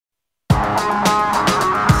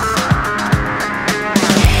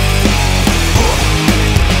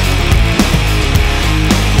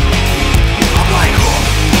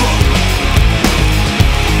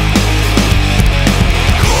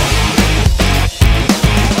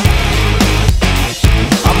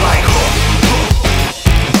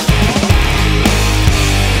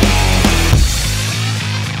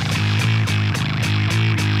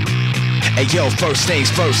first things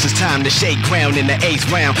first, it's time to shake ground in the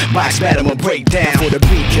 8th round. Box battle and break down for the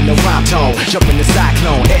beat and the rhyme tone. Jump in the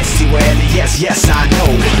cyclone, S-C-Y-L-E-S, yes I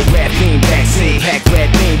know. The rap theme backseat, pack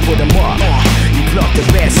red beam, put them up. You pluck the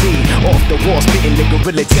bad seed off the wall, spitting the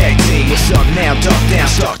gorilla tag team. What's up now? Duck down,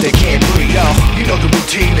 stuck, they can't breathe. Yo, you know the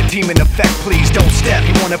routine, the demon effect, please don't step.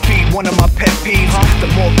 You wanna feed one of my pet peeves? The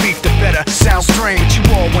more beef, the better. Sounds strange, you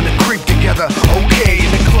all wanna creep together. Okay, in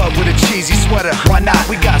the club with a cheesy sweater. Why not?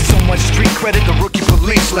 We got so much street credit, the rookie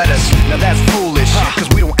police let us. Now that's foolish, cause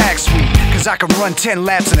we don't act sweet. Cause I can run 10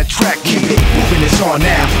 laps in a track. Keep it moving, it's on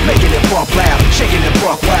now. Making it bump loud, shaking the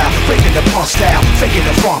buck wild, breaking the punk style, faking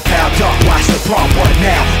the funk pow. Duck, watch the pump, what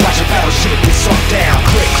now? Watch the battleship get sunk down.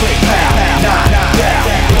 Click, click, pow, nah, down.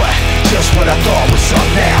 What? Just what I thought was up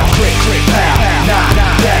now. Click, click, pow, nah,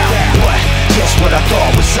 down. What? Just what I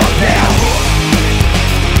thought was up now.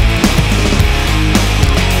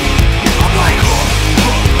 I'm like,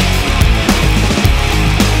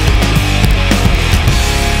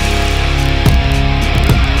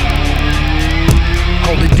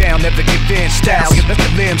 hold it down, never give in. Styles, get the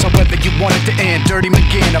limbs, however you want it to end. Dirty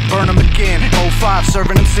McGinn, I burn them again. 05,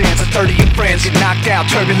 serving them sins. A 30 of friends get knocked out,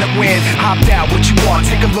 turbulent wind. Hopped out, what you want?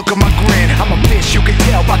 Take a look at my grin. I'm a bitch, you can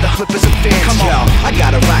tell by the flippers and fins. Come on, yo, I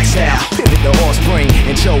got a rock style. Pivot the offspring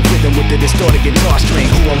and show rhythm with the distorted guitar string.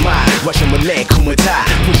 Who am I? Russian Malay, Kumata.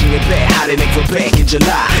 Pushing it back, hot in Quebec in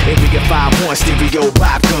July. Area 5-1, stereo,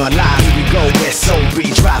 vibe gun. Live, here we go, SOB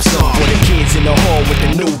drop song. For the kids in the hall with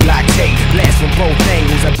the new block tape. Blast from both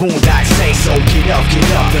angles, a boondock say. So get up,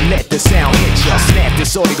 and let the sound hit ya. Snap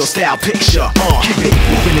this audio style picture. Keep it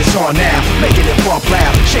moving, it's on now. Making it bump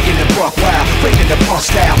loud, shaking the buck wild, breaking the punk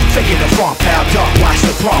style, faking the funk pow. Duck, watch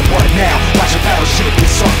the pump, what now? Watch the battleship get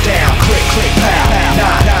sunk down. Click, click, pow,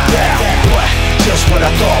 nah, down. What? Just what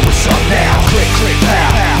I thought was up now. Click, click, pow,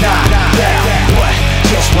 nah, down. What?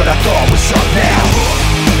 Just what I thought was up now.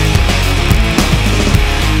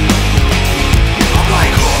 I'm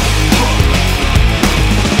like,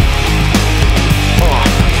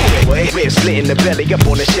 ribs splitting the belly up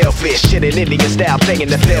on the shellfish. Shitting Indian style, playing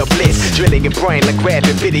the fell bliss. Drilling your brain like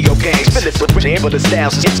grabbing video games. Fill it with rich the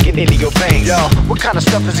styles, it's getting into your veins. Yo, what kind of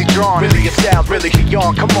stuff is he drawing? Really your style, really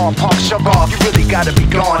beyond. Come on, punk, shove off. You really gotta be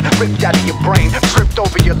gone. Ripped out of your brain, tripped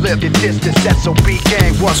over your lip. Your distance, SOB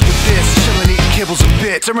gang. What's with this? Chillin', eating kibbles and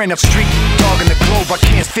bits. There ain't a street dog in the globe I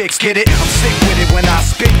can't fix. Get it? I'm sick with it when I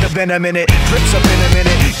spit the venom in it. Drips up in a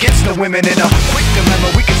minute, gets the women in a quick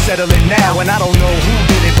dilemma. We can settle it now, and I don't know who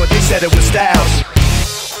did it, but they said it was Styles.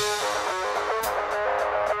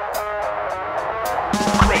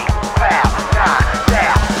 Click, pow, nah,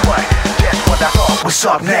 down. What? Just what I thought was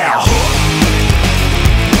up now.